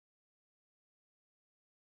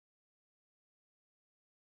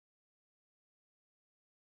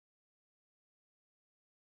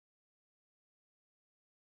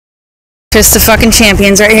Just the fucking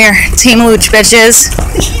champions right here. Team Luch, bitches.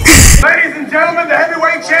 Ladies and gentlemen, the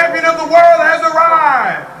heavyweight champion of the world has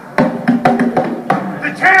arrived.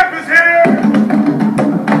 The champ is here.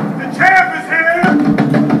 The champ is here.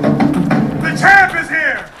 The champ is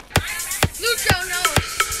here. Lucio knows.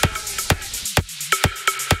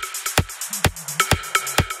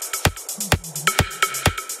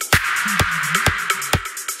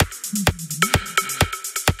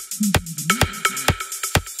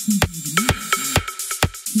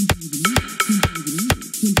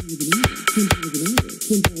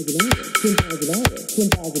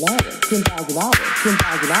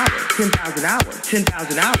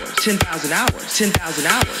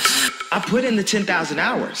 I put in the 10,000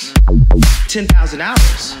 hours. 10,000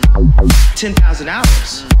 hours. 10,000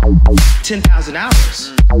 hours. 10,000 hours. 10,000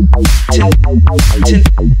 hours.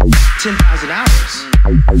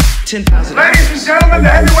 10,000 hours. Ladies and gentlemen, the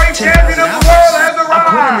heavyweight champion of the world has arrived. I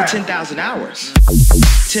put in the 10,000 hours.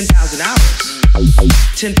 10,000 hours.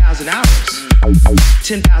 10,000 hours.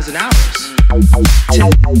 10,000 hours.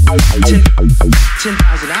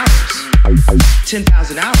 10,000 hours.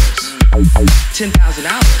 10,000 hours. 10,000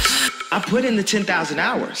 hours. I put in the 10,000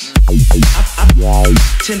 hours.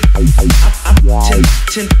 10,000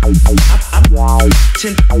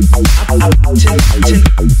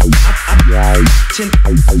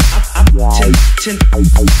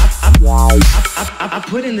 I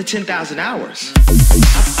put in the 10,000 hours.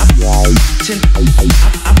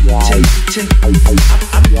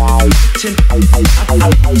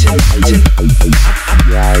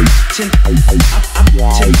 10,000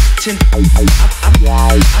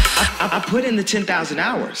 I put in the 10,000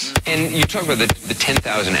 hours. And you talk about the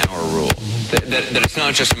 10,000 hour rule, that it's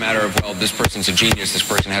not just a matter of, well, this person's a genius, this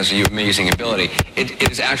person has an amazing ability.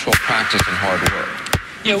 It is actual practice and hard work.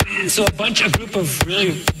 You know, so a group of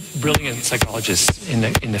really brilliant psychologists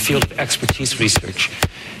in the field of expertise research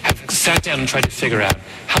have sat down and tried to figure out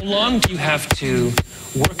how long do you have to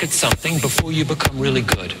work at something before you become really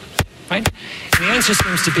good, right? And the answer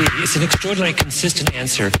seems to be, it's an extraordinarily consistent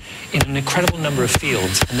answer in an incredible number of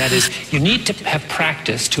fields, and that is, you need to have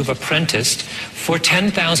practice, to have apprenticed for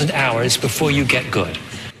 10,000 hours before you get good.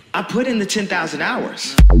 I put in the 10,000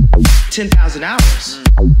 hours. 10,000 hours.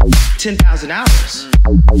 10,000 hours.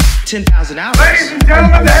 10,000 hours. Ladies and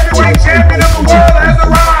gentlemen, the heavyweight champion of the world has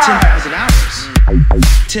arrived.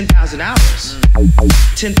 10,000 hours. 10,000 hours.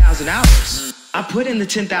 10,000 hours. I put in the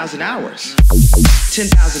 10,000 hours.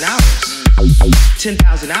 10,000 hours.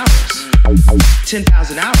 10,000 hours.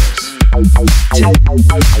 10,000 hours.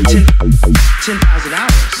 10,000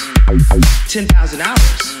 hours. 10,000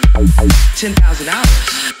 hours. 10,000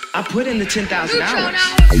 hours. I put in the 10,000 hours.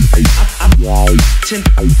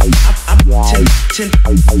 10,000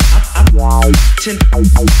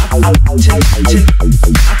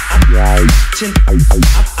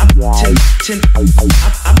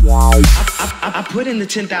 I put in the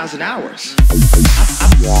 10,000 hours.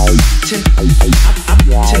 Anita's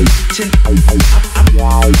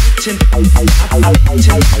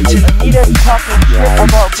talking shit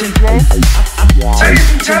about BJ. Ladies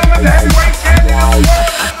and gentlemen, the heavyweight champion of the world.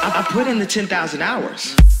 I put in the 10,000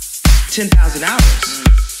 hours. 10,000 hours.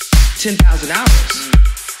 10,000 hours.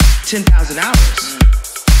 10,000 hours. 10,000 hours.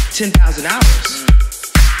 10,000 hours. 10,000 hours.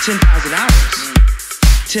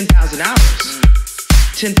 10,000 hours. 10,000 hours.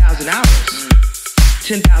 10,000 hours.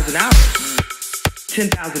 10,000 hours.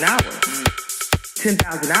 10,000 hours.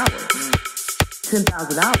 10,000 hours.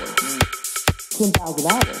 10,000 hours.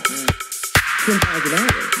 10,000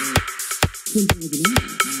 hours.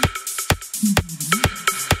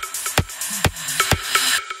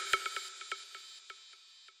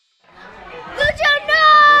 Lucio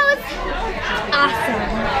knows. Awesome.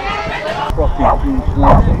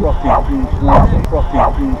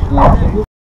 Fucking